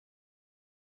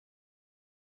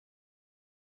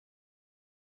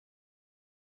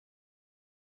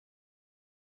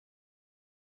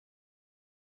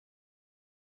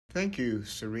Thank you,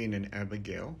 Serene and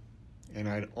Abigail, and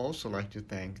I'd also like to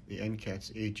thank the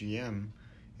NCATS AGM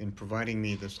in providing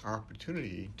me this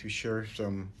opportunity to share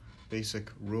some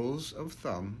basic rules of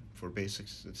thumb for basic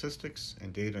statistics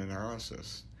and data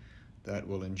analysis that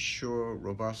will ensure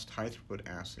robust high-throughput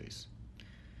assays.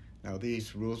 Now,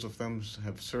 these rules of thumb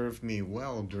have served me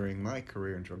well during my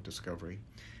career in drug discovery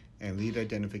and lead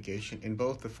identification in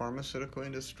both the pharmaceutical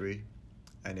industry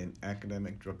and in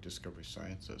academic drug discovery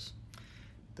sciences.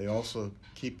 They also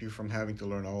keep you from having to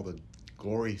learn all the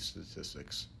glory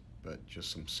statistics, but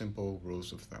just some simple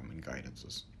rules of thumb and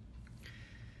guidances.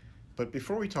 But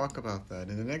before we talk about that,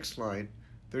 in the next slide,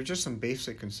 there are just some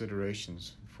basic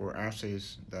considerations for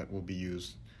assays that will be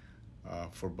used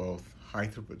for both high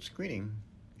throughput screening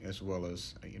as well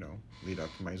as lead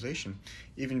optimization,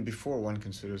 even before one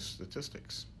considers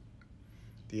statistics.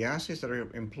 The assays that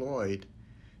are employed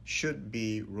should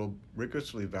be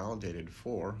rigorously validated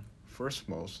for, first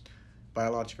most,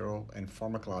 biological and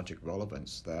pharmacologic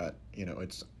relevance, that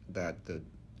that the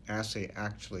assay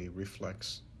actually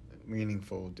reflects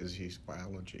meaningful disease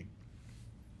biology,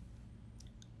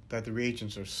 that the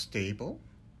reagents are stable,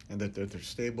 and that they're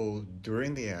stable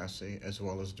during the assay as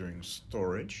well as during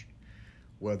storage,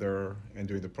 and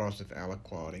during the process of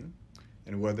aliquoting,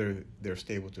 and whether they're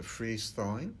stable to freeze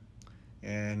thawing,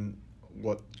 and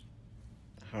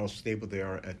how stable they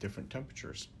are at different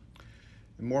temperatures.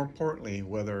 And more importantly,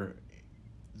 whether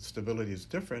stability is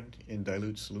different in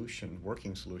dilute solution,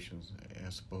 working solutions,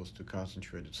 as opposed to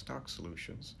concentrated stock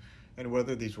solutions, and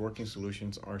whether these working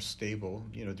solutions are stable,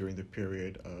 during the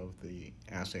period of the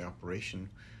assay operation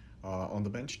on the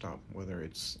benchtop, whether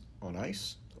it's on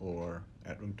ice or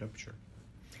at room temperature.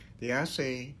 The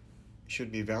assay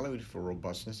should be evaluated for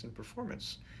robustness and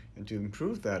performance, and to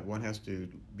improve that, one has to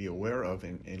be aware of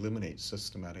and eliminate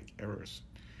systematic errors.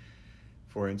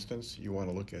 For instance, you want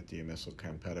to look at the MSO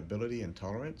compatibility and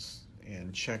tolerance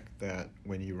and check that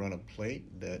when you run a plate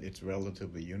that it's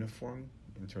relatively uniform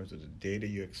in terms of the data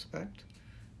you expect,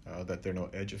 that there are no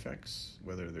edge effects,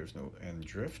 whether there's no end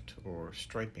drift or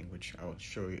striping, which I'll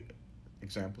show you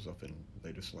examples of in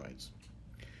later slides.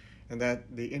 And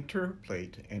that the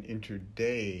interplate and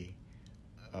interday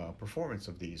performance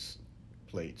of these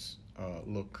plates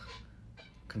look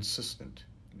consistent,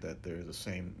 that they're the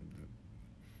same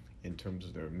in terms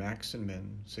of their max and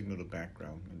min, signal to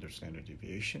background, and their standard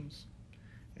deviations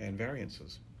and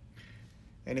variances.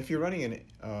 And if you're running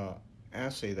an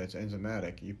assay that's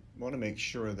enzymatic, you want to make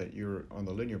sure that you're on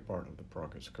the linear part of the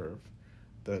progress curve,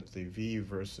 that the V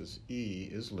versus E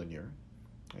is linear,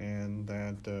 and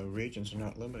that the reagents are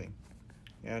not limiting.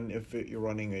 And if you're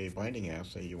running a binding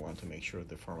assay, you want to make sure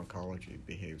the pharmacology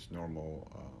behaves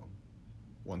normal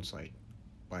one-site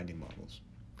binding models.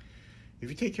 If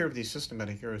you take care of these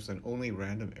systematic errors, then only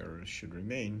random errors should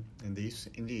remain, and these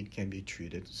indeed can be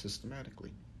treated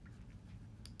systematically.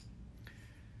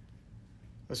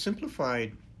 A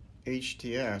simplified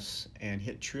HTS and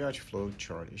hit triage flow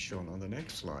chart is shown on the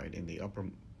next slide in the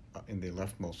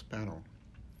leftmost panel.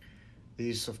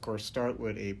 These, of course, start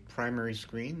with a primary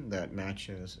screen that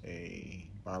matches a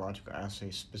biological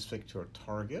assay specific to a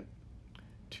target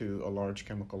to a large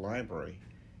chemical library,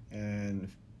 and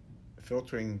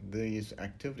filtering these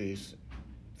activities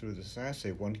through this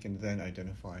assay, one can then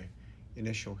identify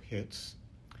initial hits.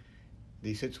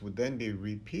 These hits would then be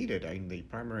repeated in the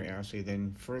primary assay,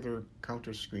 then further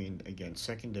counter-screened against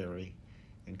secondary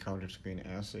and counter-screen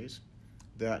assays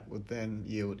that would then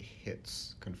yield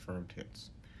hits, confirmed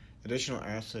hits. Additional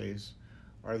assays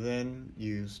are then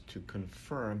used to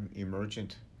confirm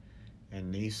emergent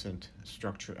and nascent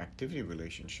structure-activity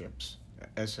relationships,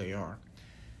 SAR,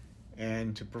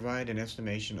 and to provide an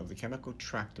estimation of the chemical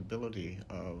tractability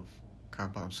of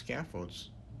compound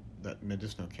scaffolds that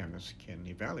medicinal chemists can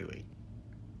evaluate.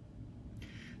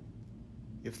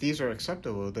 If these are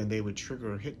acceptable, then they would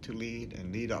trigger hit-to-lead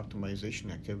and lead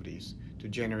optimization activities to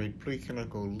generate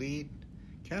preclinical lead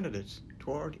candidates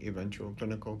toward eventual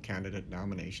clinical candidate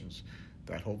nominations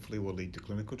that hopefully will lead to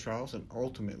clinical trials and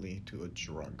ultimately to a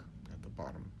drug at the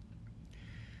bottom.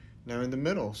 Now in the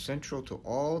middle, central to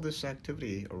all this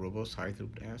activity, are robust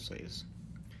high-throughput assays.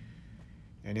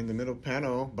 And in the middle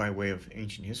panel, by way of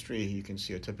ancient history, you can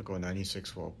see a typical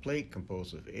 96-well plate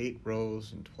composed of 8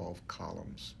 rows and 12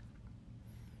 columns.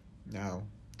 Now,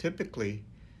 typically,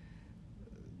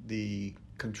 the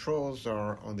controls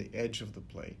are on the edge of the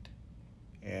plate,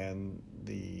 and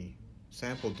the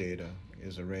sample data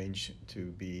is arranged to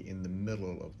be in the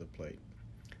middle of the plate.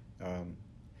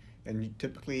 And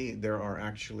typically, there are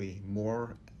actually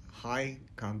more high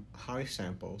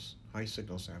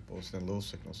signal samples than low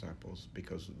signal samples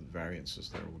because of the variances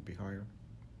there would be higher.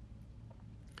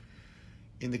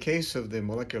 In the case of the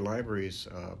molecular libraries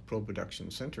probe production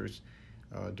centers,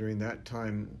 during that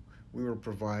time, we were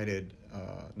provided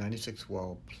 96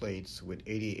 well plates with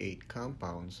 88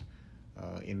 compounds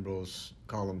in rows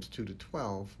columns 2 to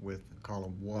 12, with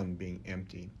column 1 being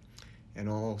empty. And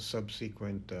all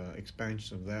subsequent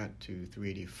expansions of that to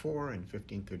 384 and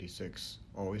 1536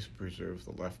 always preserve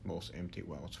the leftmost empty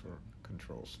wells for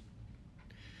controls.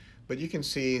 But you can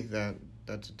see that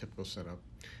that's a typical setup.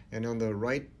 And on the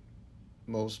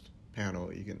rightmost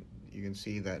panel, you can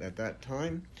see that at that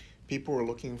time, people were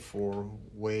looking for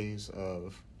ways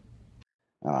of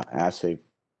assay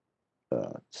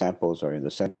samples are in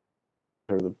the center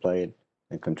of the plate,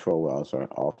 and control wells are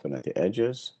often at the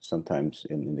edges. Sometimes,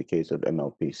 in the case of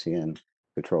MLPCN,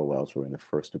 control wells were in the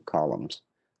first two columns,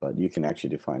 but you can actually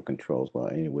define controls well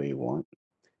any way you want.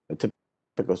 The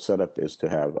typical setup is to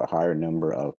have a higher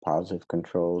number of positive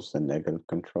controls than negative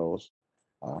controls.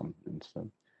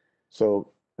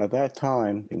 So at that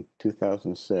time, in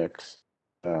 2006,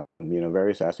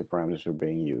 various assay parameters were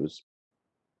being used.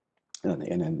 And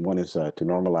then one is to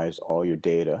normalize all your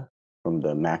data from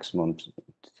the maximum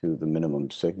to the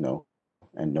minimum signal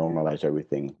and normalize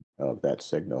everything of that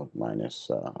signal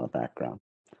minus a background.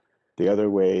 The other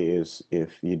way is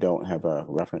if you don't have a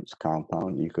reference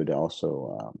compound, you could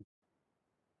also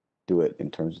do it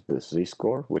in terms of the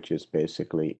z-score, which is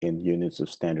basically in units of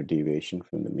standard deviation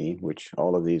from the mean, which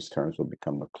all of these terms will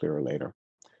become clearer later.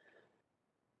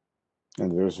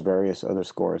 And there's various other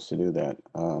scores to do that.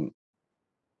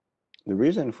 The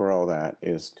reason for all that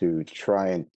is to try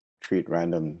and treat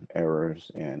random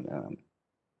errors and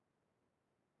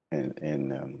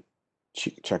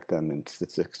check them in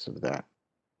statistics of that,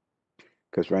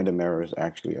 because random errors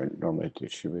actually are normally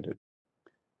distributed.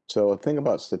 So a thing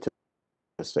about statistics,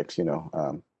 I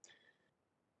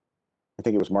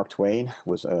think it was Mark Twain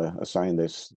was assigned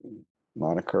this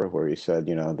moniker where he said,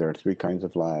 there are three kinds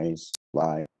of lies,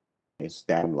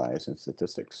 damn lies in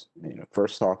statistics.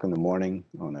 First talk in the morning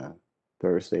on a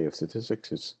Thursday of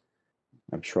statistics is,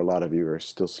 I'm sure a lot of you are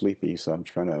still sleepy, so I'm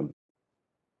trying to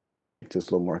make this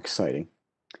a little more exciting.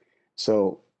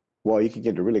 So while you can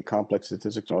get to really complex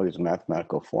statistics and all these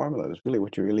mathematical formulas, really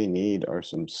what you really need are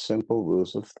some simple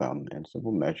rules of thumb and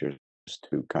simple measures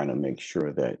to kind of make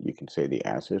sure that you can say the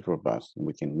assay is robust and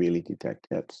we can really detect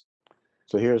hits.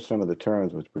 So here's some of the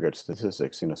terms with regard to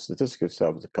statistics. Statistics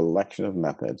itself is a collection of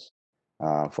methods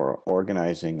for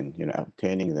organizing and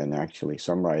obtaining, then actually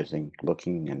summarizing,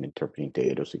 looking and interpreting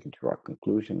data so you can draw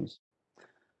conclusions.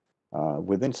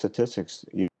 Within statistics,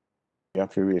 you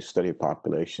have to really study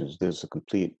populations. There's a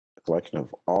complete collection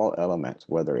of all elements,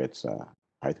 whether it's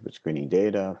high-throughput screening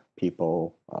data,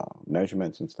 people,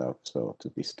 measurements and stuff, so to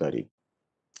be studied.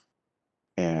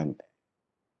 And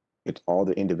it's all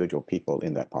the individual people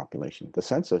in that population. The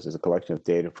census is a collection of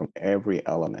data from every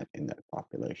element in that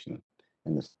population.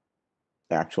 And this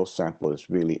actual sample is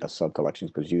really a sub-collection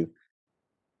because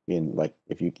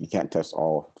if you can't test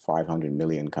all 500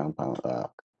 million compound,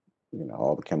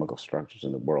 all the chemical structures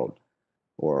in the world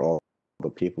or all the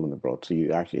people in the world. So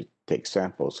you actually take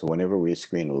samples. So whenever we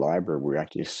screen a library, we're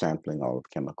actually sampling all of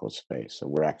chemical space. So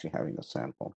we're actually having a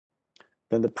sample.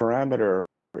 Then the parameter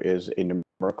is a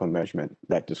numerical measurement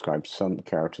that describes some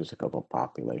characteristic of a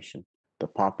population. The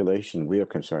population we are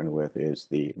concerned with is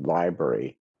the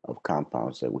library of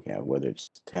compounds that we have, whether it's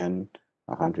 10,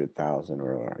 100,000,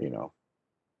 or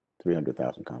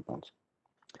 300,000 compounds.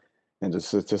 And the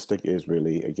statistic is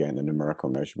really, again, a numerical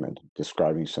measurement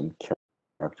describing some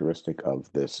characteristic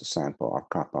of this sample or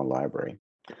compound library.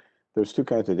 There's two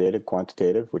kinds of data: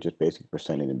 quantitative, which is basic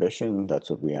percent inhibition. That's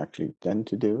what we actually tend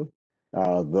to do.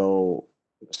 Though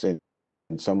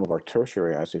in some of our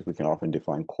tertiary assays, we can often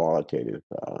define qualitative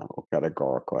or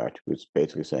categorical attributes,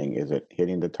 basically saying, is it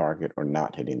hitting the target or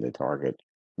not hitting the target?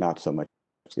 Not so much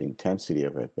the intensity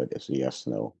of it, but it's a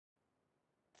yes/no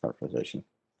characterization.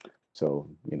 So,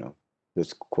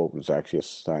 this quote was actually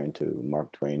assigned to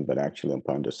Mark Twain, but actually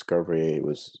upon discovery, it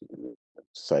was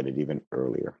cited even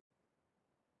earlier.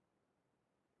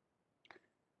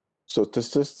 So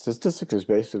statistics is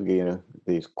basically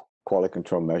these quality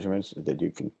control measurements that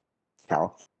you can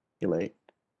calculate,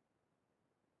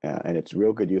 and its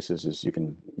real good uses is you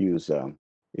can use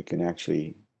you can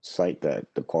actually cite that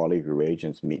the quality of your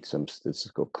reagents meet some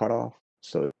statistical cutoff.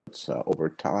 So it's over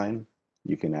time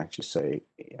you can actually say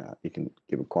you can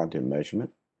give a quantitative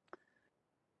measurement.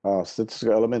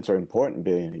 Statistical elements are important.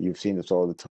 You've seen this all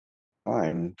the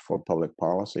time for public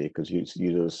policy because you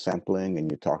do sampling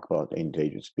and you talk about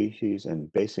endangered species,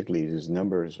 and basically these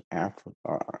numbers are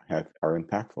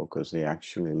impactful because they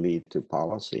actually lead to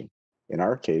policy. In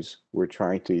our case, we're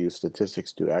trying to use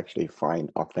statistics to actually find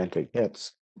authentic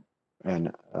hits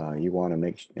And you want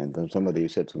to and then some of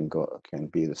these hits can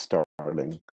be the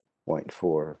starting point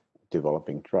for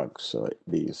developing drugs. So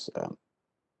these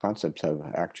concepts have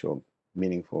actual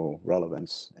meaningful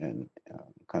relevance and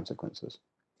consequences.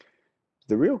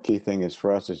 The real key thing is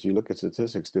for us, as you look at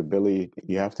statistics,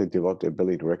 you have to develop the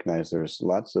ability to recognize there's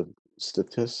lots of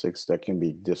statistics that can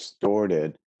be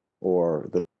distorted, or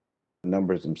the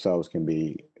numbers themselves can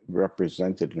be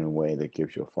represented in a way that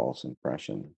gives you a false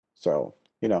impression. So,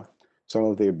 some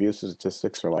of the abusive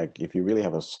statistics are like if you really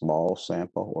have a small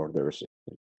sample, or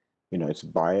it's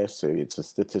biased, so it's the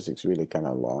statistics really kind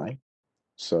of lie.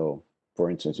 So, for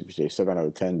instance, if you say 7 out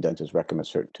of 10 dentists recommend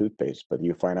certain toothpaste, but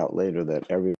you find out later that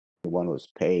everyone was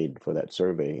paid for that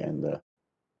survey, and the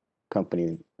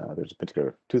company, there's a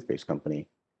particular toothpaste company,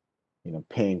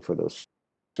 paying for those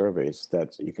surveys,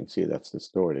 that you can see that's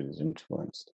distorted, is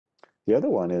influenced. The other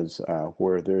one is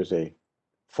where there's a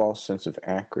false sense of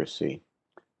accuracy,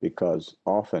 because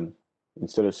often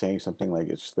instead of saying something like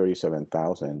it's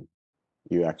 37,000,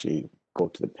 you actually go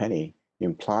to the penny,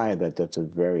 imply that that's a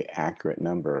very accurate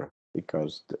number,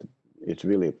 because it's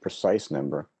really a precise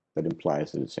number that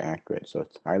implies that it's accurate. So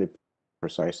it's a highly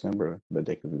precise number, but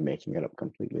they could be making it up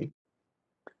completely.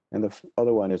 And the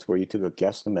other one is where you took a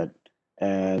guesstimate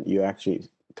and you actually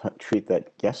treat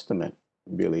that guesstimate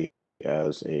really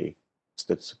as a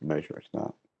statistical measure. It's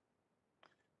not.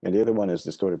 And the other one is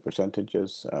distorted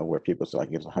percentages, where people say like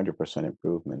it's 100%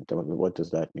 improvement. What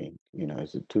does that mean?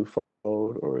 Is it twofold,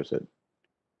 or is it,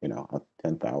 a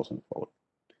 10,000 fold?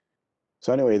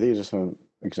 So anyway, these are some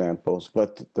examples,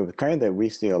 but the kind that we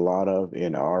see a lot of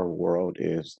in our world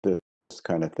is this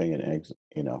kind of thing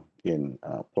in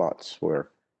plots where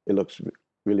it looks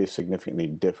really significantly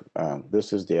different.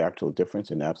 This is the actual difference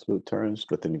in absolute terms,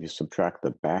 but then if you subtract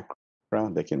the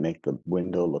background, they can make the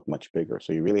window look much bigger.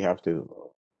 So you really have to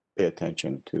pay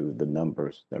attention to the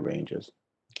numbers, the ranges,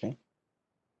 okay?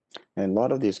 And a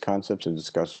lot of these concepts are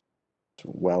discussed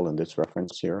well in this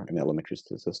reference here in elementary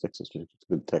statistics. It's just a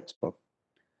good textbook.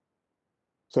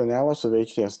 So analysis of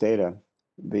HTS data,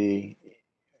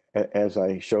 as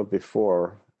I showed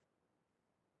before,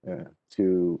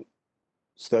 to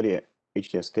study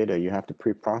HTS data, you have to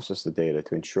pre-process the data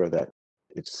to ensure that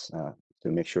to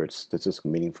make sure its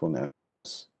statistical meaningfulness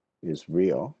is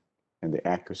real, and the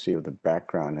accuracy of the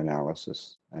background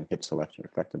analysis and hit selection are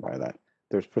affected by that.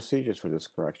 There's procedures for this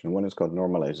correction. One is called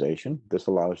normalization. This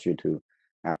allows you to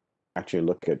actually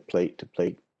look at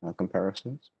plate-to-plate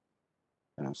comparisons.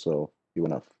 So you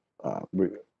want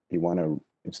to,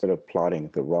 instead of plotting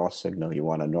the raw signal, you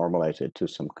want to normalize it to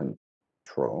some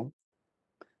control.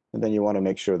 And then you want to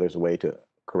make sure there's a way to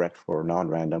correct for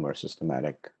non-random or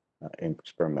systematic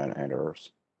experimental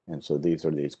errors. And so these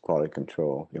are these quality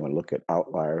control. You want to look at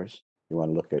outliers. You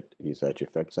want to look at these edge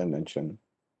effects I mentioned.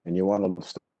 And you want to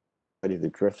study the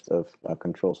drift of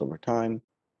controls over time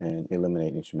and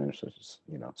eliminate instruments such as,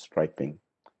 striping.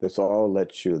 This all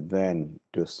lets you then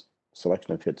do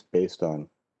selection of hits based on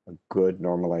a good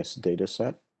normalized data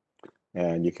set.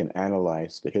 And you can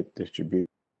analyze the hit distribution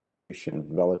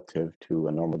relative to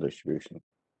a normal distribution.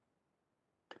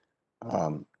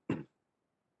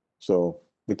 So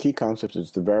the key concept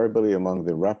is the variability among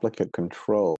the replicate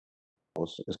controls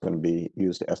is going to be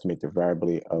used to estimate the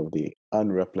variability of the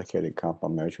unreplicated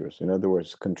compound measures. In other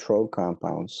words, control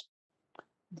compounds,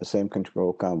 the same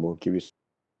control compound will give you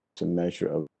some measure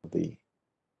of the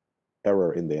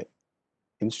error in the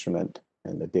instrument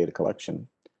and the data collection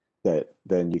that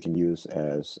then you can use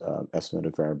as estimate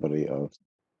of variability of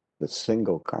the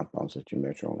single compounds that you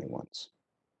measure only once.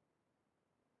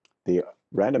 The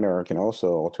random error can also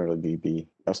alternatively be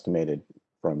estimated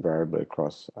from variability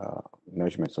across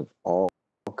measurements of all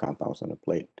compounds on a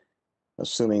plate,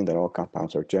 assuming that all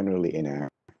compounds are generally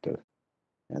inactive.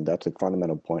 And that's a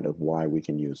fundamental point of why we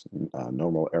can use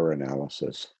normal error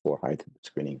analysis for high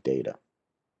screening data.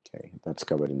 Okay, that's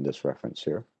covered in this reference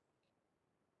here.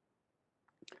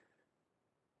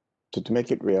 So to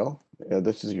make it real,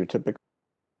 this is your typical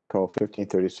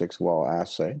 1536 wall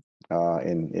assay.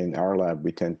 In our lab,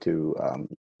 we tend to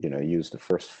use the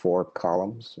first 4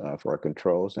 columns for our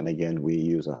controls, and again, we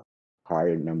use a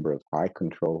high number of high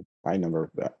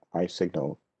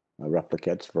signal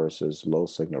replicates versus low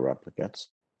signal replicates.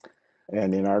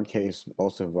 And in our case,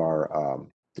 most of our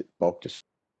bulk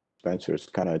dispensers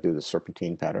kind of do the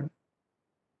serpentine pattern.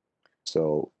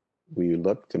 So we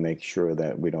look to make sure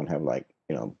that we don't have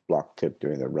block tip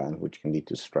during the run, which can lead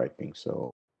to striping.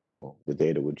 So the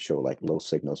data would show like low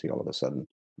signals all of a sudden.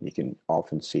 You can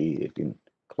often see it can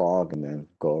clog and then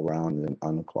go around and then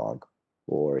unclog,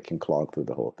 or it can clog through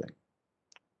the whole thing.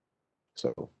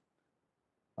 So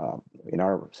In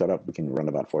our setup, we can run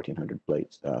about 1,400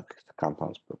 plates,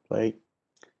 compounds per plate.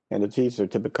 And these are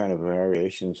typical kind of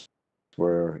variations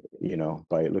where,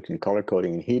 by looking at color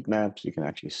coding and heat maps, you can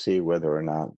actually see whether or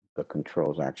not the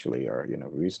controls actually are,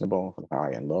 reasonable,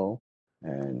 high and low.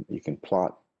 And you can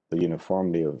plot the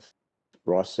uniformity of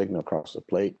raw signal across the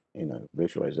plate in a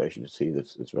visualization to see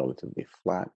this is relatively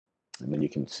flat. And then you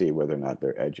can see whether or not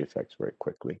there are edge effects very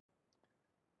quickly.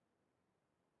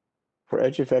 For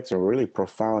edge effects are really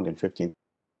profound in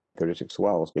 1536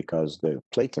 wells because the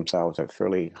plates themselves have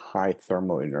fairly high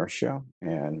thermal inertia,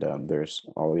 and there's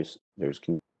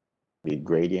can be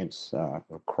gradients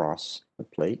across the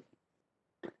plate.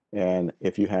 And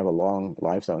if you have a long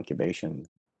lifestyle incubation,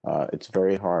 it's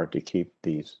very hard to keep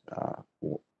these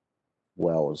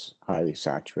wells highly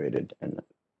saturated and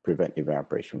prevent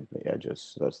evaporation from the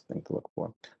edges. So that's the thing to look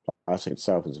for. Plastic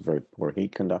itself is a very poor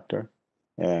heat conductor,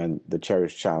 and the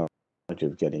cherished challenge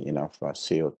of getting enough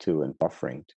CO2 and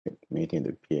buffering to maintain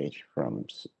the pH from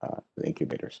the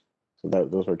incubators. So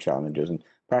those are challenges, and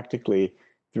practically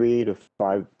 3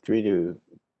 to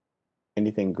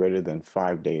anything greater than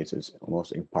 5 days is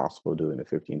almost impossible to do in a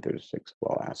 1536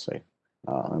 well assay,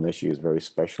 unless you use very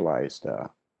specialized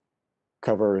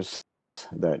covers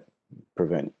that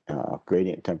prevent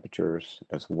gradient temperatures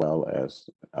as well as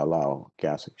allow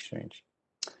gas exchange.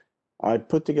 I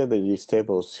put together these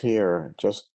tables here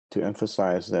just to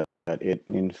emphasize that it,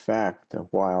 in fact,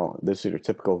 while this are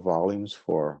typical volumes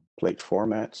for plate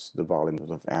formats, the volumes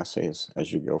of assays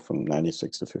as you go from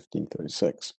 96 to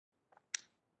 1536.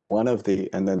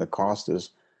 And then the cost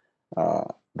is,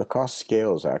 the cost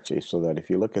scales actually, so that if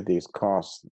you look at these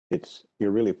costs,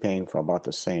 you're really paying for about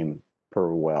the same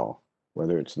per well,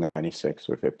 whether it's 96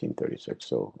 or 1536.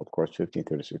 So of course,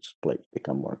 1536 plates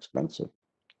become more expensive.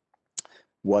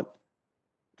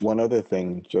 One other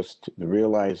thing, just to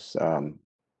realize,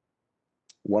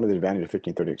 one of the advantages of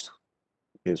 1536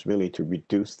 is really to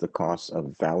reduce the cost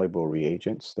of valuable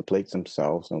reagents. The plates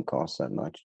themselves don't cost that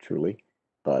much, truly,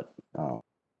 but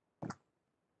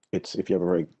if you have a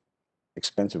very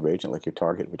expensive reagent like your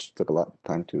target, which took a lot of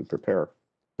time to prepare,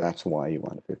 that's why you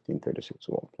want a 1536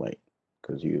 well plate,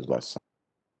 because you use less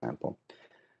sample.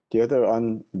 The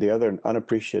other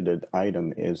unappreciated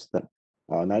item is that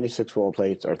 96 well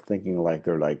plates are thinking like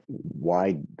they're like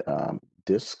wide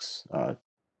discs,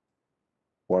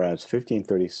 whereas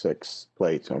 1536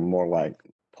 plates are more like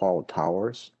tall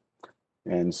towers.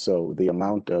 And so the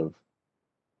amount of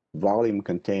volume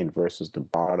contained versus the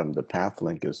bottom, the path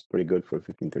length is pretty good for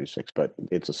 1536, but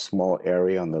it's a small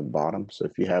area on the bottom. So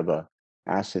if you have a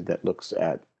assay that looks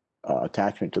at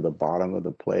attachment to the bottom of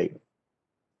the plate,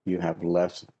 you have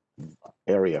less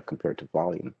area compared to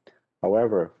volume.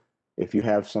 However, if you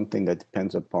have something that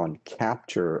depends upon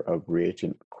capture of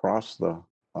reagent across the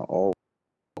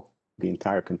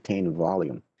entire contained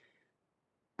volume,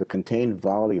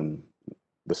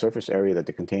 the surface area that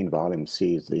the contained volume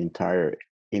sees the entire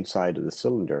inside of the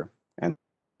cylinder and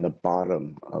the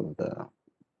bottom of the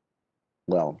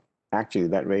well. Actually,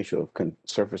 that ratio of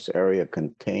surface area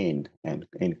contained and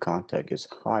in contact is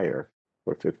higher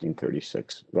for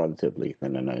 1536 relatively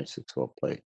than a 96 well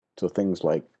plate. So things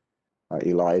like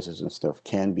ELISAs and stuff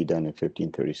can be done in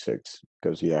 1536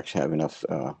 because you actually have enough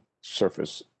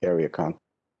surface area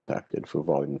contacted for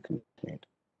volume contained.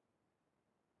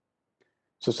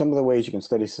 So some of the ways you can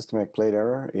study systematic plate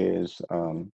error is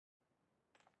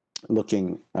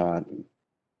looking to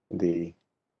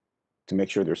make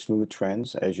sure there's smooth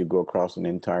trends as you go across an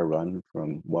entire run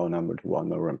from well number to well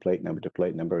number and plate number to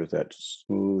plate number. Is that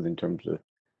smooth in terms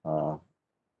of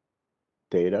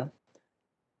data?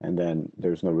 And then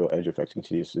there's no real edge effects. You can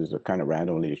see these are kind of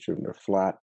randomly distributed. They're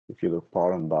flat. If you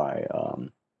plot them by,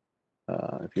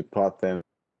 if you plot them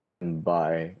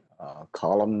by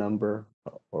column number,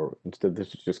 or instead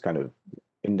this is just kind of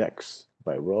index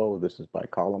by row, this is by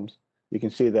columns. You can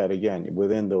see that again,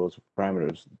 within those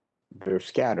parameters, they're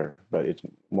scattered, but it's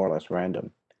more or less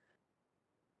random.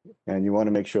 And you want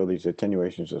to make sure these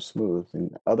attenuations are smooth.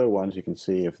 And other ones, you can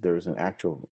see if there's an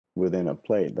actual within a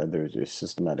plate that there's a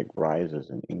systematic rises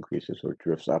and increases or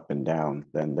drifts up and down,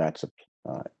 then that's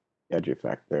a edge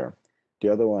effect there. The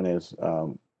other one is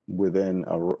within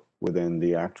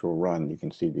the actual run, you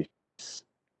can see these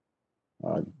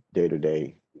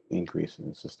day-to-day increase in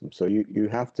the system. So you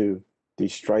have to,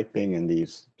 these striping and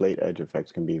these plate edge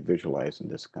effects can be visualized in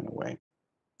this kind of way.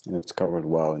 And it's covered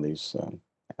well in these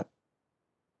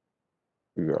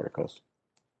review articles.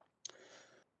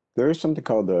 There is something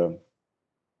called the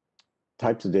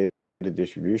types of data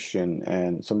distribution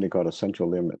and something called a central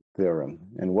limit theorem.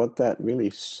 And what that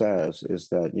really says is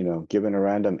that, given a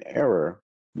random error,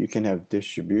 you can have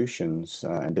distributions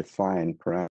and define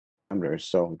parameters.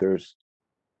 So there's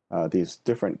these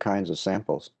different kinds of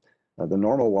samples. The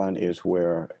normal one is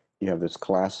where you have this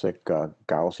classic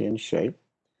Gaussian shape,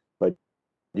 but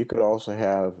you could also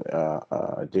have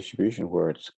a distribution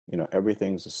where it's,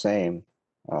 everything's the same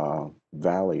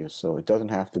value. So it doesn't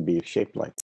have to be shaped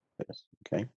like this,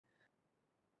 okay?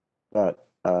 But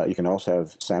you can also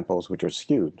have samples which are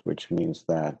skewed, which means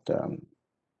that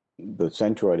the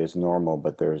centroid is normal,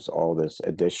 but there's all this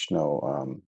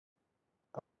additional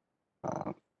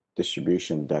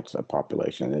distribution that's a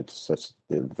population. It's such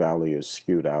the value is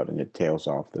skewed out and it tails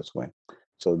off this way.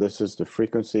 So this is the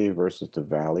frequency versus the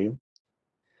value.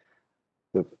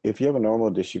 If you have a normal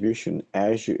distribution,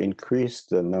 as you increase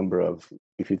the number of,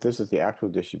 this is the actual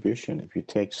distribution, if you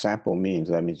take sample means,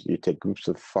 that means you take groups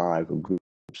of 5 or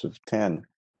groups of 10.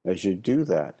 As you do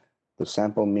that, the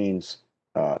sample means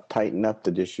tighten up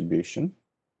the distribution,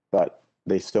 but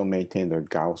they still maintain their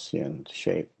Gaussian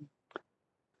shape.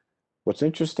 What's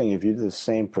interesting, if you do the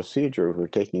same procedure, if we're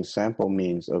taking sample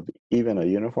means of even a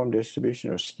uniform distribution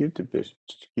or skewed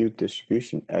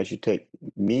distribution, as you take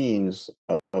means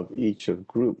of each of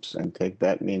groups and take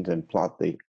that means and plot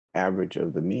the average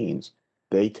of the means,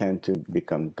 they tend to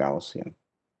become Gaussian.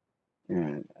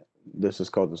 And this is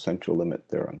called the central limit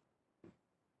theorem.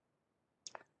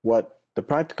 What the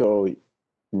practical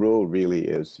rule really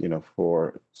is,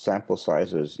 for sample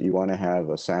sizes, you want to have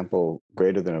a sample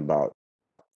greater than about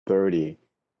 30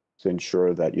 to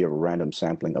ensure that you have a random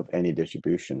sampling of any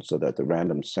distribution so that the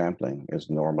random sampling is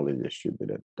normally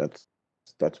distributed. That's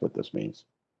what this means.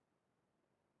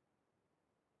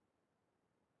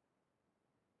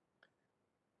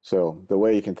 So the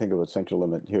way you can think of a central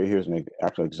limit, here's an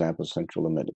actual example of central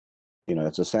limit.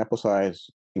 As the sample size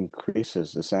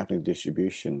increases, the sampling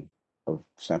distribution of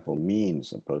sample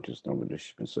means approaches normal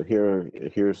distribution. So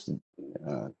here's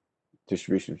the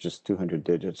distribution of just 200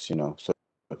 digits, so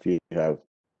if you have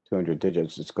 200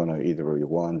 digits, it's going to either be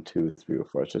 1, 2, 3, or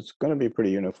 4. So it's going to be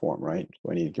pretty uniform, right?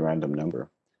 When you need a random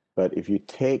number. But if you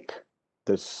take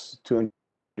this 200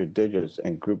 digits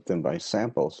and group them by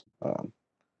samples, and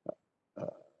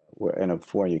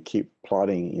you keep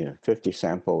plotting, 50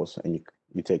 samples, and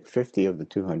you take 50 of the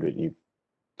 200, and you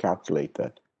calculate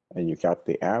that, and you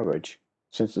calculate the average.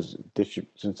 Since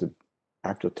the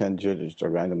actual 10 digits are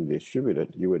randomly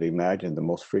distributed, you would imagine the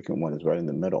most frequent one is right in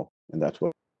the middle, and that's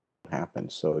what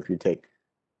happens. So if you take,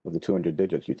 of the 200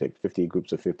 digits, you take 50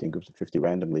 groups of 50 groups of 50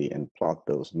 randomly and plot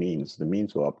those means, the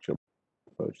means will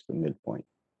approach the midpoint.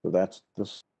 So that's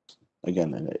this,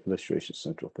 again, an illustration of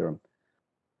central theorem.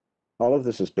 All of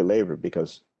this is belabored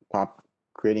because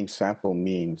creating sample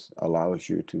means allows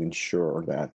you to ensure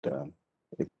that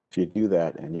if you do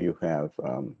that and you have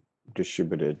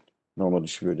normal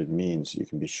distributed means, you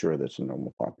can be sure that's a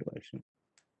normal population.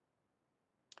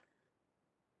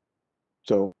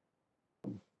 So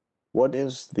what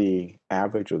is the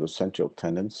average or the central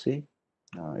tendency?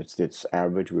 It's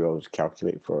average we always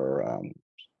calculate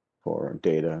for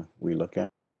data we look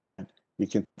at. You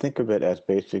can think of it as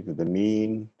basically the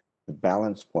mean, the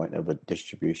balance point of a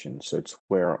distribution. So it's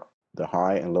where the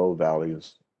high and low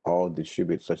values all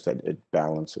distribute such that it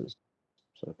balances.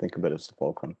 So think of it as the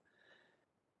fulcrum.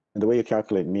 And the way you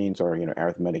calculate means are,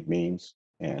 arithmetic means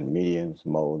and medians,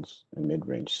 modes, and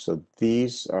mid-range. So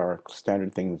these are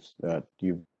standard things that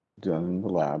you've done in the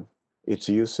lab. Its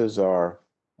uses are,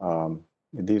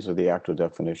 these are the actual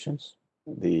definitions.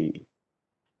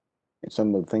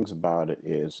 Some of the things about it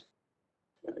is,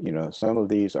 some of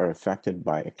these are affected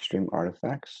by extreme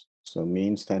artifacts. So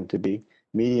means tend to be.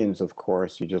 Medians, of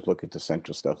course, you just look at the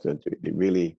central stuff. That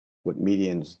really, what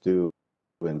medians do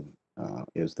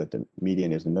is that the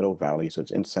median is the middle value, so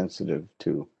it's insensitive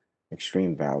to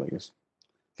extreme values.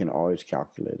 You can always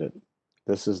calculate it.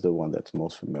 This is the one that's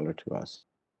most familiar to us.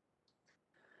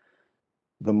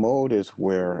 The mode is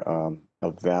where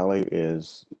a value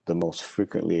is the most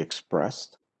frequently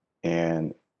expressed,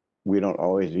 and we don't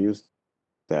always use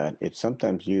that. It's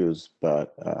sometimes used,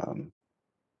 but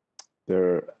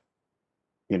there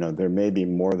may be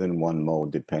more than one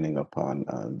mode depending upon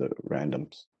the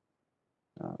randoms,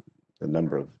 the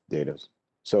number of data.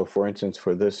 So for instance,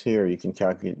 for this here, you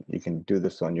can do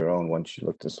this on your own once you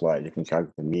look at the slide. You can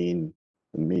calculate the mean,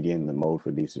 the median, the mode for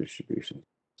these distributions.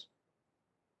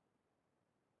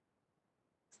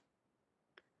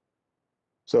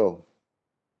 So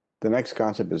the next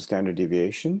concept is standard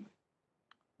deviation.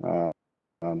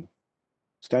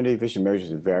 Standard deviation measures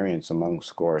the variance among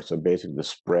scores. So basically the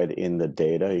spread in the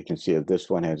data. You can see that this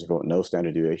one has no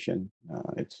standard deviation.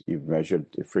 You've measured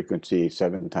the frequency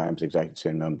 7 times exactly the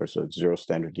same number. So it's 0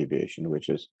 standard deviation, which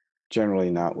is generally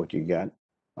not what you get.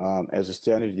 As the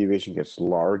standard deviation gets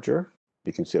larger,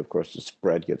 you can see, of course, the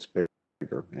spread gets bigger.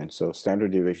 And so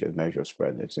standard deviation is measure of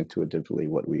spread. It's intuitively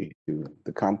what we do.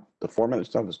 The format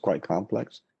itself is quite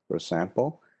complex for a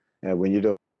sample. And when you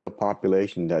do a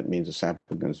population, that means the sample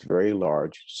becomes very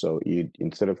large. So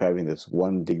instead of having this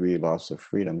 1 degree loss of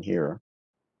freedom here,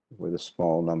 with the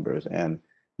small numbers, and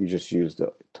you just use the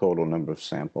total number of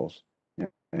samples.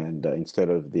 And instead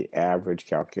of the average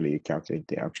calculated, you calculate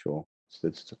the actual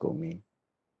statistical mean.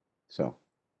 So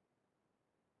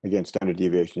again, standard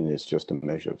deviation is just a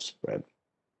measure of spread.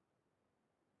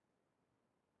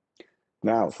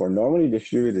 Now, for normally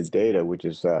distributed data, which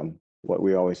is what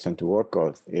we always tend to work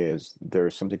with, is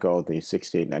there's something called the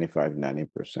 68, 95,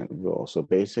 90% rule. So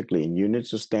basically, in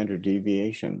units of standard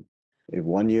deviation, if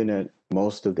 1 unit,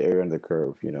 most of the area under the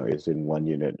curve, is in 1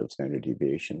 unit of standard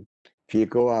deviation. If you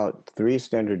go out 3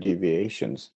 standard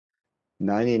deviations,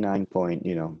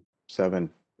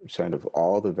 99.7% of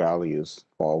all the values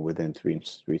fall within three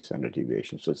standard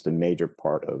deviations. So it's the major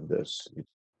part of this.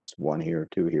 It's 1 here,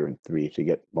 2 here, and 3 to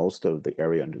get most of the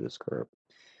area under this curve.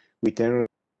 We generally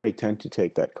tend to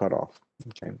take that cutoff.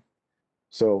 Okay,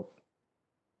 so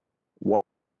why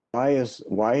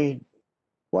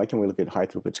can we look at high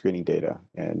throughput screening data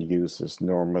and use this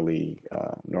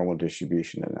normal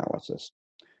distribution analysis?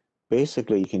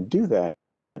 Basically, you can do that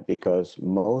because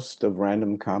most of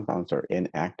random compounds are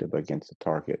inactive against the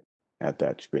target at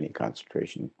that screening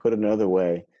concentration. Put another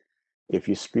way, if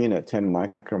you screen at 10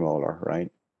 micromolar, right,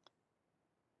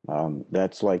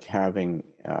 that's like having,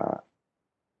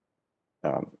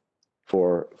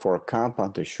 for a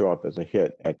compound to show up as a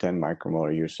hit at 10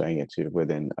 micromolar, you're saying it's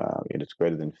within, it's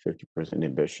greater than 50%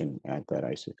 inhibition at that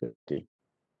IC50.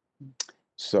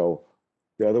 So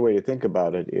the other way to think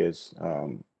about it is,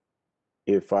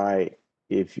 if I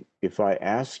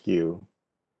ask you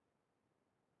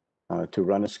to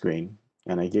run a screen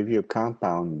and I give you a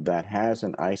compound that has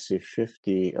an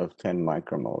IC50 of 10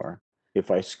 micromolar,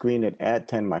 if I screen it at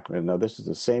 10 micromolar, now this is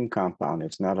the same compound,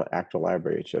 it's not an actual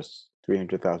library, it's just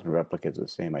 300,000 replicates of the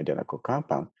same identical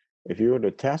compound. If you were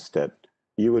to test it,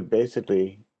 you would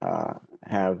basically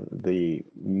have the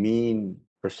mean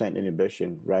percent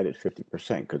inhibition right at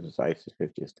 50% because its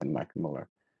IC50 is 10 micromolar.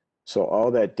 So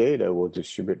all that data will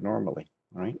distribute normally,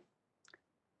 right?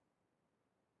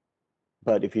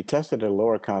 But if you test it at a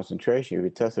lower concentration, if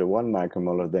you test it at 1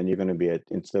 micromolar, then you're going to be at,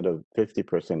 instead of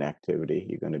 50% activity,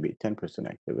 you're going to be 10%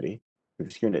 activity. If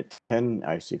you screen at 10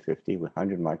 IC50 with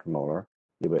 100 micromolar,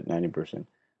 you're at 90%.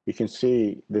 You can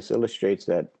see this illustrates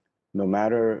that no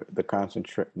matter the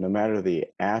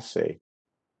assay,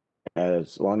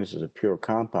 as long as it's a pure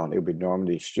compound, it will be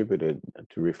normally distributed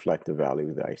to reflect the value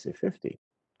of the IC50.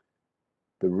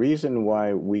 The reason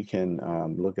why we can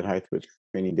look at high throughput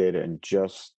screening data and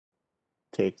just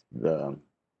take the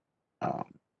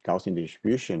Gaussian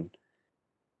distribution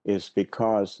is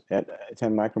because at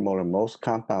 10 micromolar, most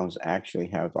compounds actually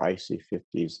have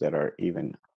IC50s that are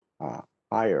even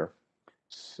higher.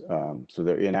 So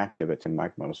they're inactive at 10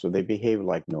 micromolar. So they behave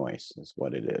like noise is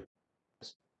what it is.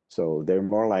 So they're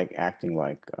more like acting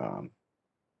like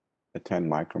at 10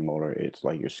 micromolar, it's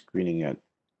like you're screening it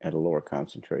at a lower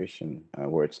concentration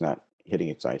where it's not hitting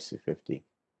its IC50.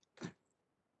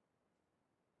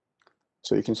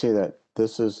 So you can see that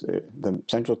this is the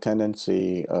central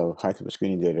tendency of high throughput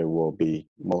screening data will be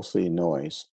mostly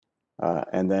noise.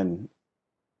 And then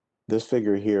this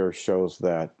figure here shows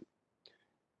that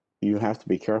you have to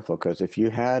be careful because if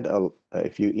you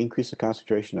increase the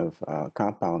concentration of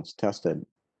compounds tested,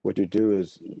 what you do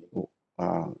is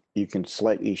you can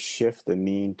slightly shift the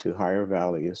mean to higher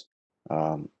values,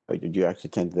 but you actually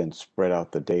tend to then spread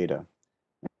out the data.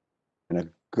 In a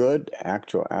good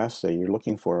actual assay, you're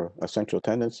looking for a central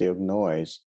tendency of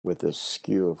noise with this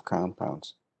skew of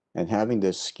compounds. And having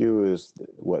this skew is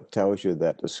what tells you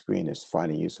that the screen is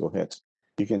finding useful hits.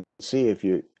 You can see if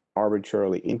you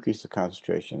arbitrarily increase the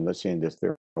concentration, let's say in this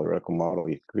theoretical model,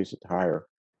 you increase it higher,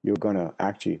 you're going to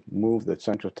actually move the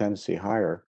central tendency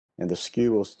higher, and the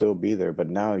skew will still be there, but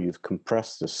now you've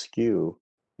compressed the skew,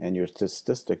 and your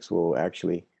statistics will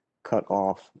actually cut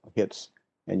off hits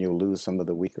and you'll lose some of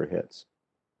the weaker hits.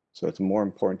 So it's more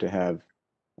important to have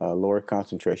a lower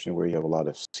concentration where you have a lot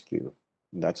of skew.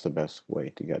 And that's the best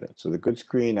way to get it. So the good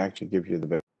screen actually gives you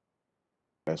the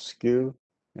best skew.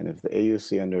 And if the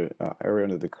AUC area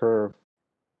under the curve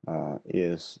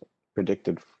is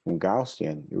predicted from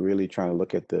Gaussian, you're really trying to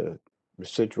look at the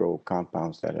residual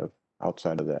compounds that have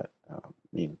outside of that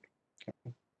mean.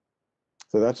 Okay.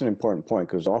 So that's an important point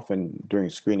because often during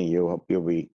screening, you'll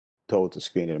be told to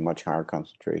screen at a much higher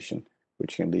concentration,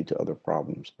 which can lead to other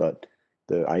problems. But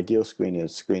the ideal screen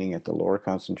is screening at the lower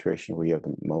concentration where you have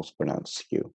the most pronounced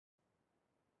skew.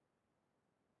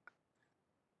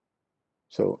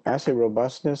 So assay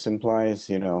robustness implies,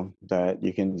 that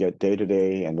you can get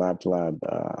day-to-day and lab-to-lab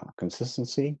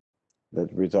consistency. The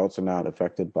results are not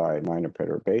affected by minor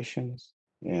perturbations,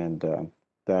 and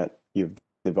that you've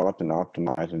developed and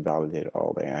optimized and validated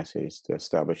all the assays to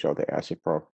establish all the assay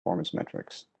performance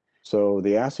metrics. So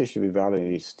the assay should be validated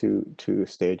in these two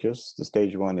stages. The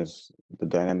stage one is the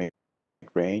dynamic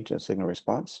range and signal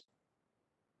response.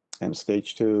 And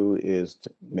stage two is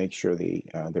to make sure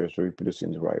there's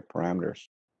reproducing the right parameters.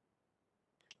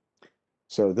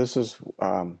 So this is,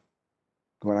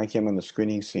 when I came on the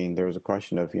screening scene, there was a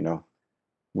question of,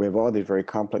 we have all these very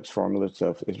complex formulas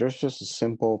of, is there just a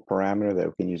simple parameter that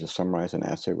we can use to summarize an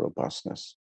assay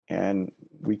robustness? And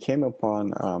we came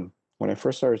upon, when I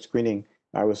first started screening,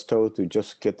 I was told to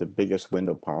just get the biggest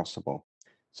window possible.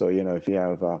 So, if you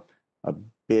have a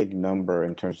big number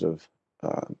in terms of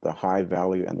the high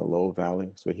value and the low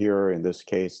value. So here, in this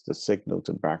case, the signal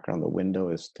to background, the window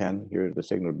is 10. Here, the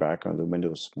signal to background, the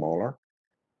window is smaller.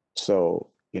 So,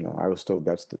 I was told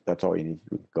that's all you need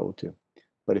to go to.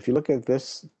 But if you look at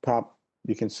this top,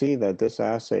 you can see that this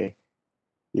assay,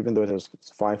 even though it has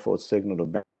 5-fold signal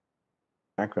to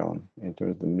background in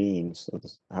terms of the means of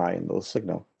the high and low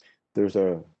signal, there's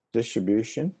a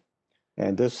distribution.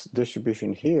 And this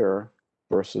distribution here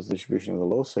versus distribution of the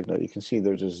low signal, you can see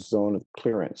there's a zone of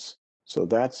clearance. So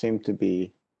that seemed to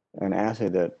be an assay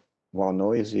that, while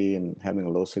noisy and having a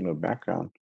low signal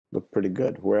background, looked pretty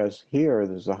good. Whereas here,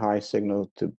 there's a high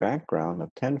signal to background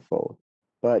of 10-fold.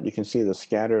 But you can see the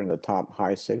scatter in the top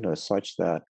high signal is such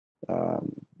that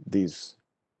these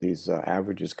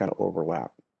averages kind of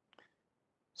overlap.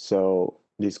 So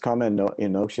these common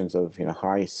notions of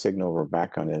high signal over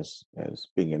background as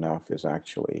being enough is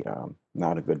actually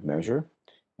not a good measure.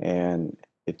 And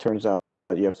it turns out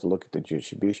that you have to look at the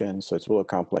distribution. So it's a little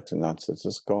complex and not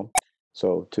statistical.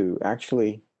 So to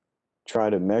actually try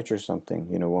to measure something,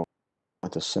 we want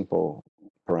a simple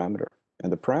parameter.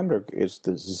 And the parameter is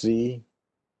the Z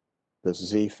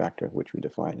factor, which we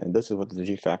define. And this is what the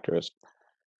Z factor is.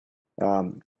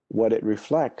 What it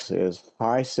reflects is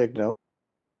high signals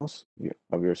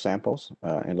of your samples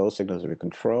and low signals of your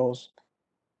controls.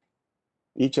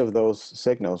 Each of those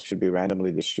signals should be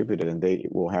randomly distributed, and they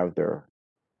will have their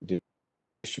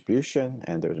distribution,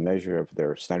 and there's a measure of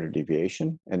their standard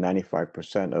deviation, and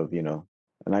 95% of,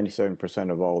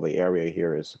 97% of all the area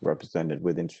here is represented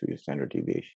within standard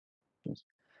deviations.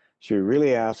 So you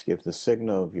really ask if the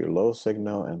signal of your low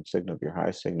signal and signal of your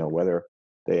high signal, whether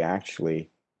they actually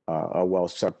are well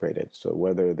separated. So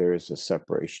whether there is a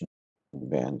separation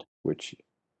band, which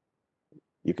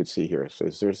you could see here. So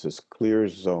there's this clear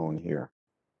zone here.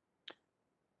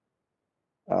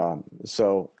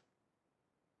 So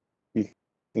you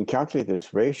can calculate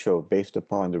this ratio based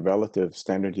upon the relative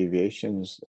standard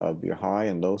deviations of your high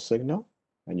and low signal,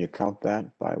 and you count that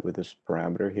with this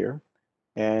parameter here.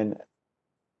 And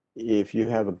if you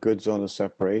have a good zone of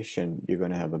separation, you're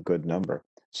going to have a good number.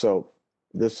 So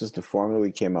this is the formula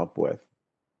we came up with.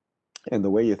 And the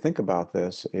way you think about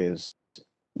this is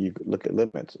you look at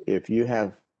limits. If you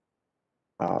have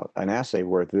an assay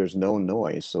where there's no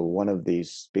noise, so one of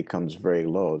these becomes very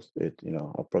low, it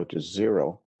approaches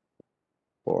zero,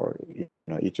 or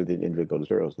each of the individual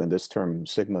zeros, then this term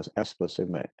sigma S plus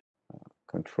sigma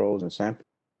controls and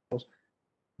samples,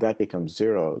 that becomes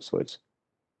zero. So it's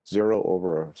 0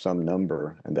 over some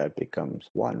number, and that becomes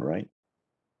 1, right?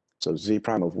 So Z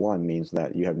prime of 1 means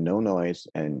that you have no noise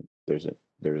and there's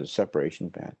a separation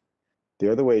band.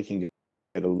 The other way you can get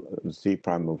a Z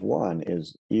prime of 1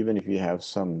 is even if you have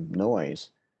some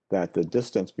noise, that the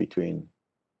distance between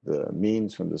the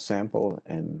means from the sample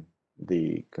and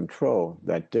the control,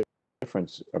 that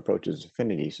difference approaches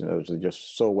infinity. So those are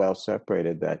just so well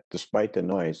separated that despite the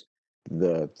noise,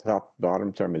 the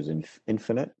bottom term is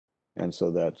infinite. And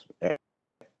so that's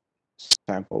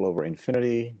sample over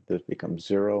infinity, this becomes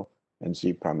 0, and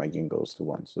Z prime again goes to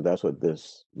 1. So that's what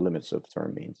this limits of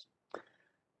term means.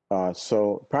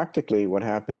 So practically what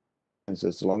happens is,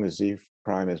 as long as Z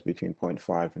prime is between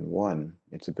 0.5 and 1,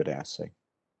 it's a good assay.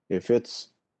 If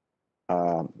it's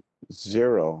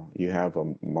 0, you have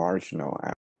a marginal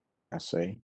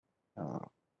assay.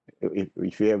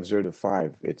 If you have 0 to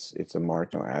 5, it's a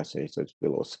marginal assay, so it's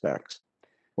below specs.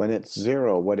 When it's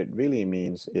 0, what it really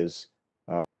means is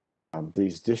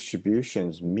these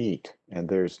distributions meet and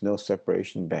there's no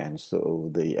separation band. So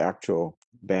the actual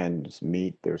bands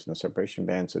meet, there's no separation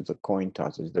band. So it's a coin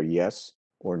toss. It's either yes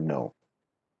or no.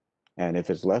 And if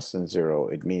it's less than 0,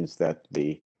 it means that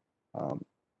the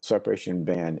separation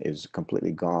band is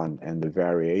completely gone and the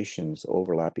variations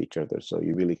overlap each other. So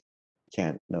you really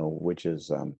can't know which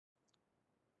is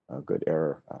a good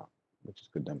error, which is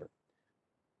a good number.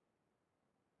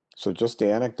 So just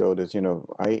the anecdote is,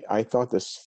 I thought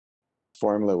this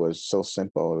formula was so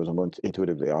simple. It was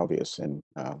intuitively obvious. And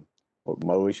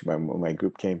when my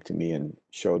group came to me and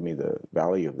showed me the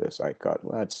value of this, I thought,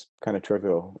 well, that's kind of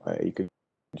trivial. You could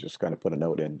just kind of put a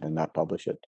note in and not publish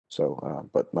it. So,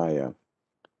 but my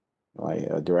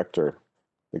director,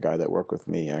 the guy that worked with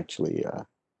me, actually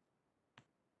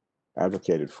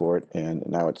advocated for it, and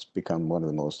now it's become one of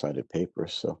the most cited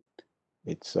papers. So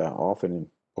it's often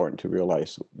important to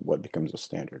realize what becomes a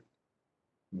standard.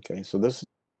 Okay, so this is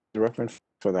a reference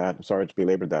for that. I'm sorry to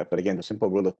belabor that, but again,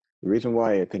 the reason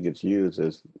why I think it's used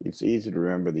is it's easy to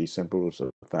remember these simple rules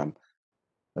of thumb.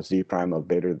 A z prime of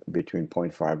beta between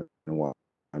 0.5 and 1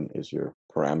 is your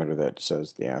parameter that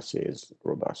says the assay is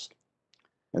robust.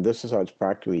 And this is how it's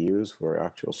practically used for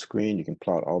actual screen. You can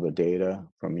plot all the data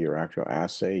from your actual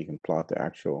assay. You can plot the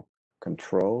actual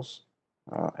controls,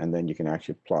 and then you can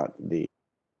actually plot the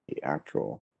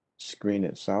actual screen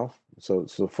itself. So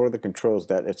for the controls,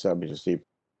 that itself is a Z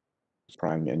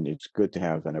prime, and it's good to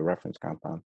have in a reference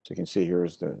compound. So you can see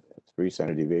here's the 3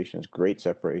 standard deviations, great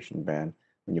separation band.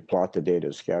 When you plot the data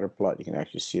as scatter plot, you can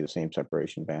actually see the same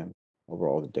separation band over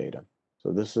all the data.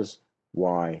 So this is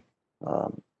why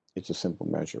it's a simple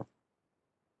measure.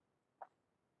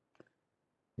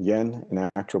 Again, an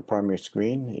actual primary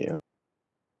screen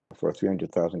for a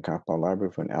 300,000 compound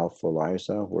library for an alpha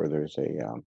ELISA where there's a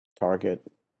target.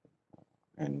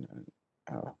 And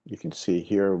you can see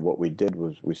here what we did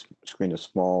was we screened a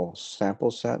small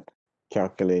sample set,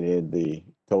 calculated the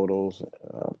totals,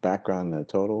 background and the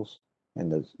totals,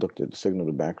 and looked at the signal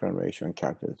to background ratio and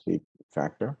calculated the Z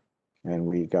factor. And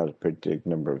we got a predicted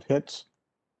number of hits.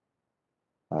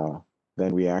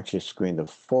 Then we actually screened the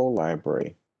full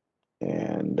library,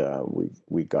 and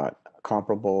we got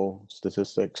comparable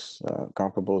statistics,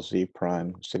 comparable Z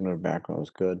prime, signal to background was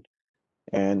good.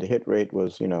 And the hit rate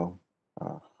was,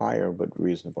 higher but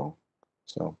reasonable.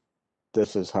 So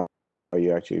this is how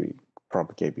you actually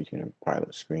propagate between a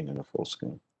pilot screen and a full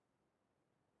screen.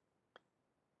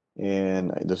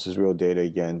 And this is real data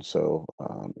again, so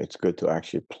it's good to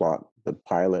actually plot the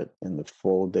pilot and the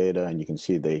full data, and you can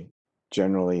see they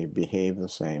generally behave the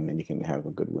same, and you can have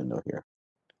a good window here.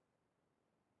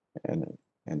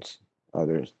 And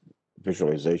other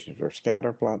visualizations are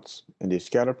scatter plots, and these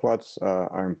scatter plots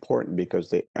are important because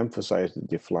they emphasize the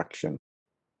deflection,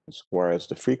 whereas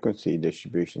the frequency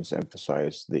distributions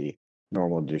emphasize the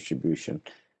normal distribution.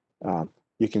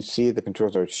 You can see the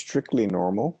controls are strictly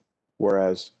normal,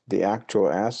 whereas the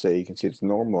actual assay, you can see it's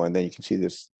normal, and then you can see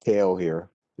this tail here,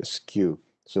 the skew.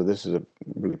 So this is a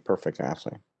really perfect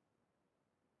assay.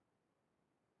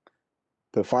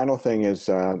 The final thing is,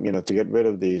 to get rid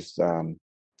of these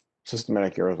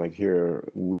systematic errors like here,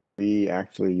 we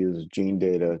actually use gene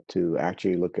data to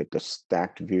actually look at the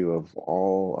stacked view of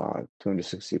all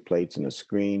 260 plates in a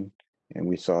screen. And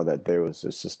we saw that there was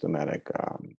a systematic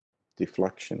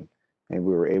deflection. And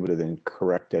we were able to then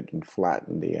correct it and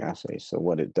flatten the assay. So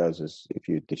what it does is if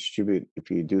you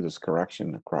do this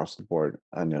correction across the board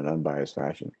in an unbiased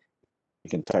fashion, you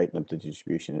can tighten up the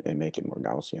distribution and make it more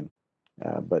Gaussian.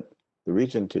 But the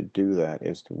reason to do that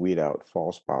is to weed out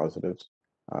false positives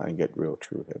and get real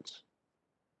true hits.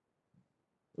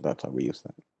 So that's how we use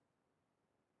that.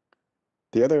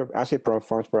 The other assay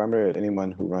performance parameter,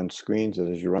 anyone who runs screens, is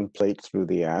as you run plates through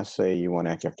the assay, you want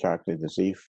to calculate the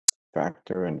Z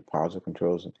factor and positive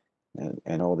controls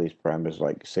and all these parameters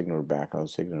like signal to background,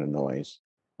 signal to noise,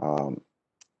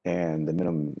 and the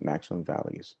minimum maximum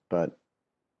values. But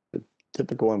the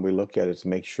typical one we look at is to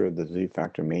make sure the Z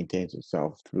factor maintains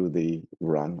itself through the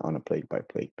run on a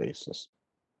plate-by-plate basis.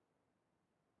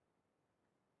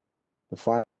 The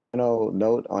final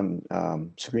note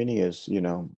on screening is,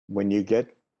 when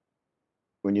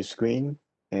you screen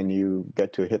and you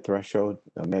get to a hit threshold,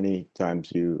 many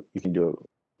times you can do a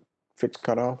fixed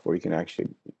cutoff, or you can actually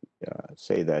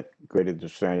say that greater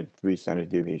than 3 standard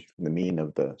deviations from the mean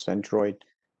of the centroid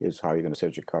is how you're going to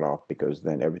set your cutoff, because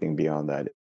then everything beyond that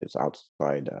is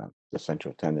outside the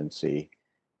central tendency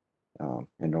and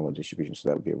normal distribution, so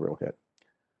that would be a real hit.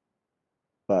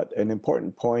 But an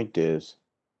important point is,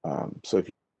 so if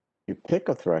you pick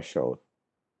a threshold,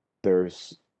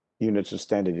 there's units of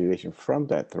standard deviation from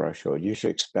that threshold. You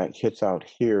should expect hits out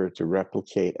here to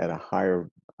replicate at a higher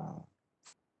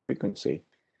frequency.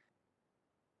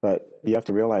 But you have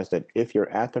to realize that if you're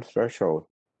at the threshold,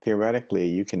 theoretically,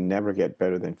 you can never get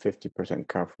better than 50%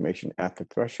 confirmation at the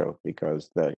threshold, because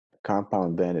the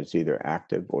compound then is either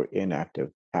active or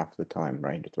inactive half the time,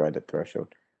 right? It's right at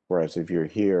threshold. Whereas if you're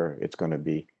here, it's going to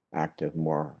be active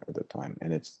more of the time,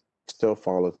 and it still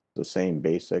follows the same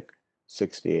basic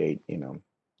 68,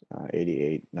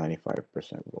 88,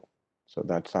 95% rule. So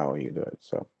that's how you do it.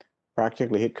 So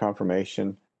practically hit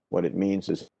confirmation, what it means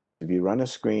is if you run a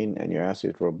screen and your assay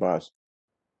is robust,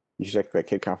 you should expect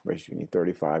hit confirmation between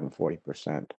 35 and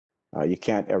 40%. You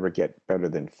can't ever get better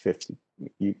than 50.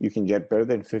 You can get better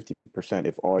than 50%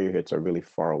 if all your hits are really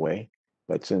far away.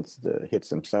 But since the hits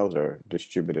themselves are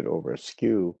distributed over a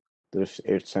skew,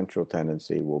 its central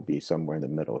tendency will be somewhere in the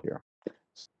middle here.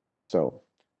 So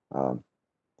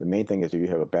the main thing is if you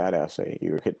have a bad assay,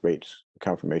 your hit rates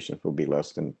confirmations will be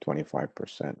less than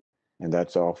 25%. And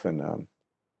that's often,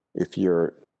 if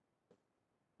you're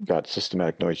got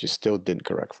systematic noise you still didn't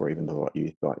correct for, even though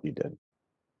you thought you did.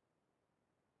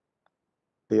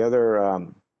 The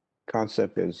other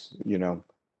concept is,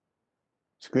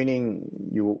 screening,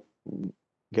 you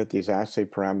get these assay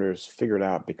parameters figured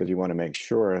out because you want to make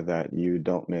sure that you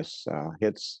don't miss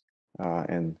hits,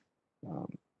 and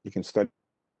you can study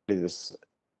this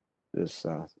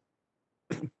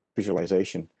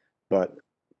visualization. But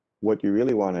what you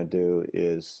really want to do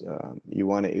is you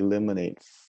want to eliminate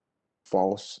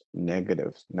false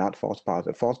negatives, not false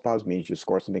positive. False positive means you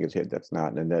score something as hit that's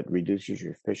not, and that reduces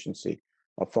your efficiency.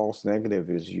 A false negative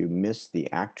is you miss the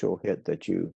actual hit that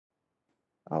you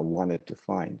wanted to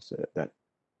find, so that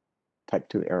type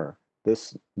 2 error.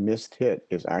 This missed hit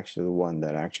is actually the one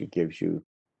that actually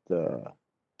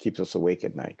keeps us awake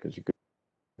at night, because you could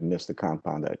miss the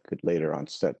compound that could later on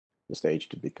set the stage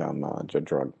to become a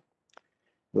drug.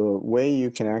 The way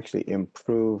you can actually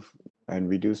improve and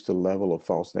reduce the level of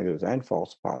false negatives and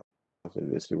false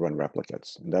positives is to run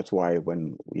replicates. And that's why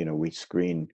when we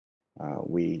screen,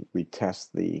 we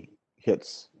test the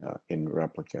hits in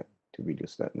replicate to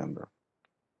reduce that number.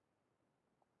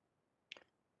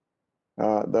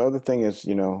 The other thing is,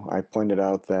 I pointed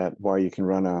out that while you can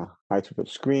run a high throughput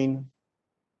screen,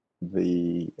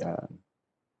 the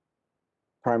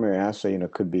primary assay,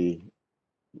 could be,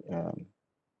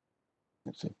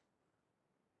 let's see.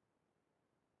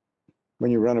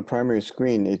 When you run a primary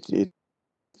screen,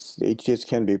 HTS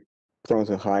can be prone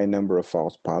to a high number of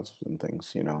false positives and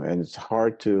things, and it's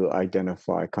hard to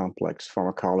identify complex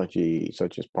pharmacology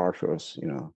such as partials,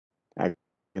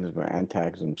 agonism or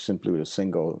antagonism simply with a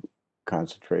single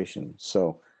concentration.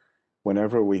 So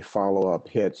whenever we follow up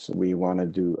hits, we want to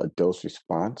do a dose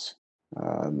response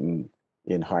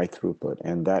in high throughput,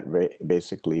 and that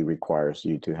basically requires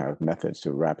you to have methods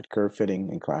to rapid curve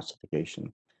fitting and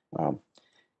classification.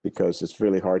 Because it's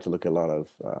really hard to look at a lot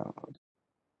of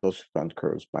dose response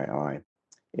curves by eye.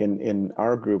 In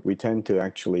our group, we tend to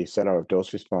actually set our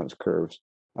dose response curves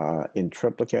in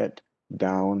triplicate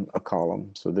down a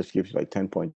column. So this gives you like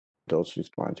 10-point dose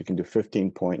response. You can do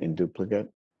 15-point in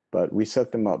duplicate, but we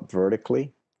set them up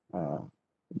vertically.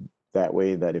 That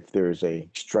way that if there's a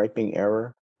striping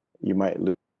error, you might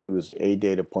lose a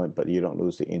data point, but you don't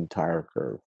lose the entire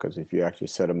curve. Because if you actually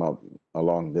set them up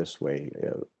along this way,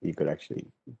 you could actually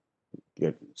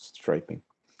get striping.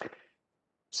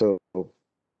 So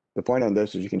the point on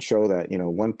this is you can show that,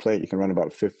 one plate, you can run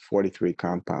about 43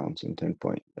 compounds in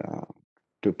 10-point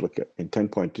duplicate, in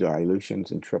 10-point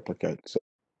dilutions in triplicate. So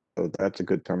that's a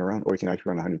good turnaround, or you can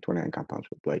actually run 129 compounds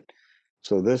per plate.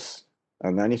 So this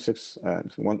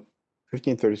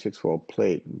 1536-fold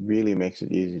plate really makes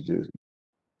it easy to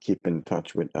keep in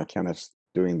touch with chemists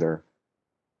doing their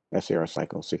SAR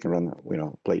cycle. So you can run,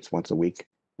 plates once a week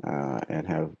and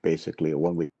have basically a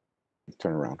 1-week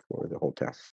turnaround for the whole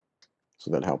test.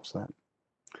 So that helps that.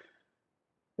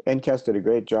 NCAS did a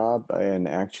great job in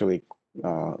actually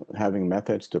having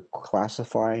methods to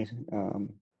classify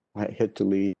hit to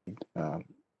lead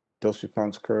dose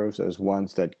response curves as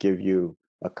ones that give you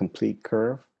a complete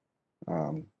curve.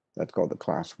 That's called the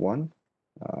class 1.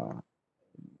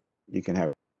 You can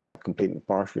have complete and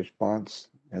partial response,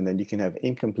 and then you can have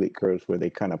incomplete curves where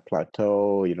they kind of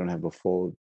plateau, you don't have a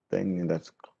full thing, and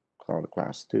that's called a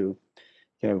class 2. You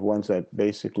can have ones that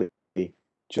basically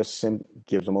just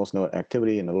gives the most node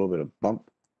activity and a little bit of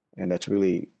bump, and that's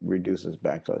really reduces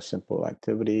back to a simple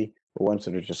activity. Or ones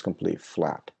that are just complete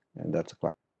flat, and that's a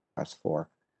class 4.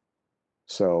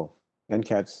 So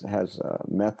NCATS has a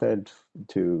method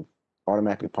to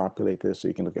automatically populate this, so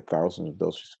you can look at thousands of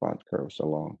dose response curves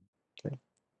along. Okay.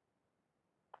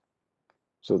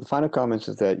 So the final comments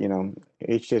is that,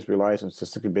 HTS relies on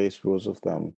statistically based rules of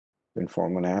thumb to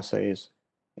inform on assays.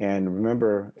 And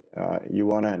remember, you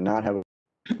want to not have a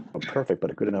perfect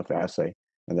but a good enough assay,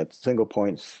 and that single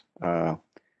points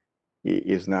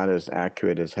is not as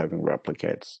accurate as having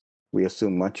replicates. We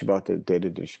assume much about the data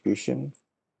distribution,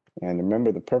 And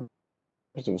remember, the purpose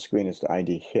of a screen is to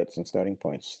ID hits and starting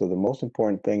points. So the most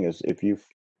important thing is if you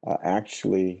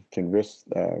actually can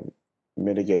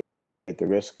mitigate the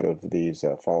risk of these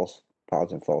false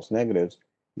positives and false negatives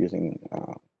using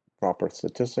proper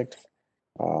statistics,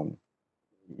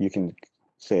 you can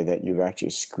say that you've actually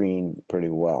screened pretty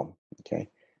well. Okay.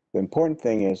 The important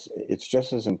thing is it's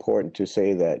just as important to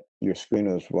say that your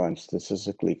screen was run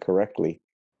statistically correctly,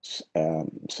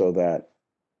 so that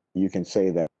you can say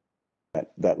that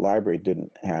that library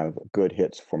didn't have good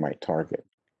hits for my target.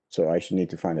 So I should need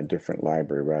to find a different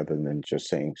library rather than just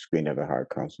saying screen at a higher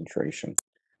concentration.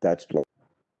 That's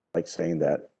like saying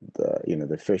that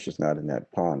the fish is not in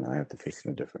that pond. I have to fish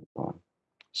in a different pond.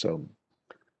 So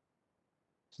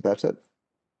that's it.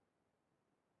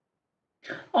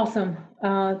 Awesome.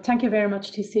 Thank you very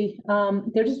much, TC.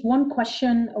 There is one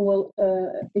question. Well,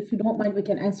 if you don't mind, we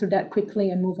can answer that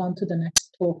quickly and move on to the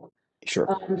next talk. Sure.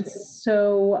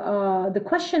 So the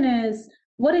question is,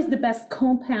 what is the best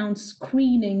compound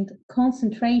screening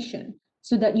concentration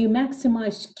so that you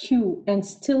maximize Q and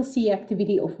still see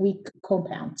activity of weak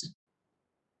compounds?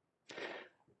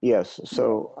 Yes.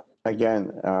 So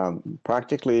again,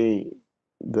 practically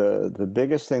the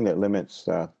biggest thing that limits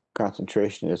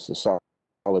concentration is the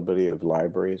solubility of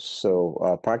libraries.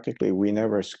 So practically we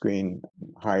never screen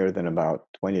higher than about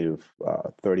 20 to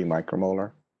 30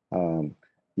 micromolar.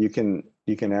 You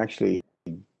can actually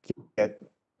get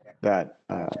that.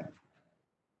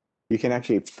 You can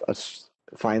actually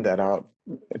find that out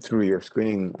through your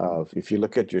screening of, if you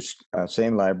look at your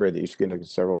same library that you screen at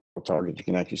several targets, you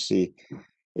can actually see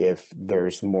if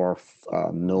there's more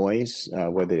noise,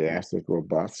 whether the assay is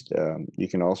robust. You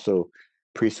can also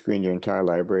pre-screen your entire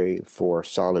library for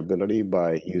solubility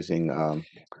by using,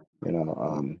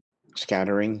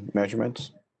 scattering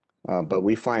measurements. But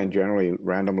we find generally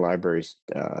random libraries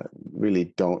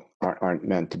really aren't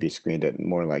meant to be screened at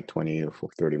more like 20 or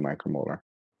 30 micromolar.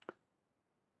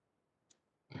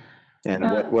 And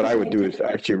what I would do is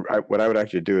what I would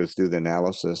actually do is do the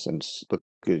analysis and look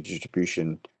at the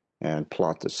distribution and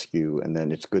plot the skew, and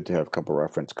then it's good to have a couple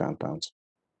reference compounds.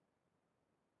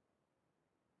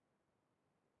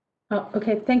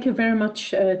 Okay, thank you very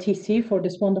much, TC, for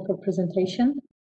this wonderful presentation.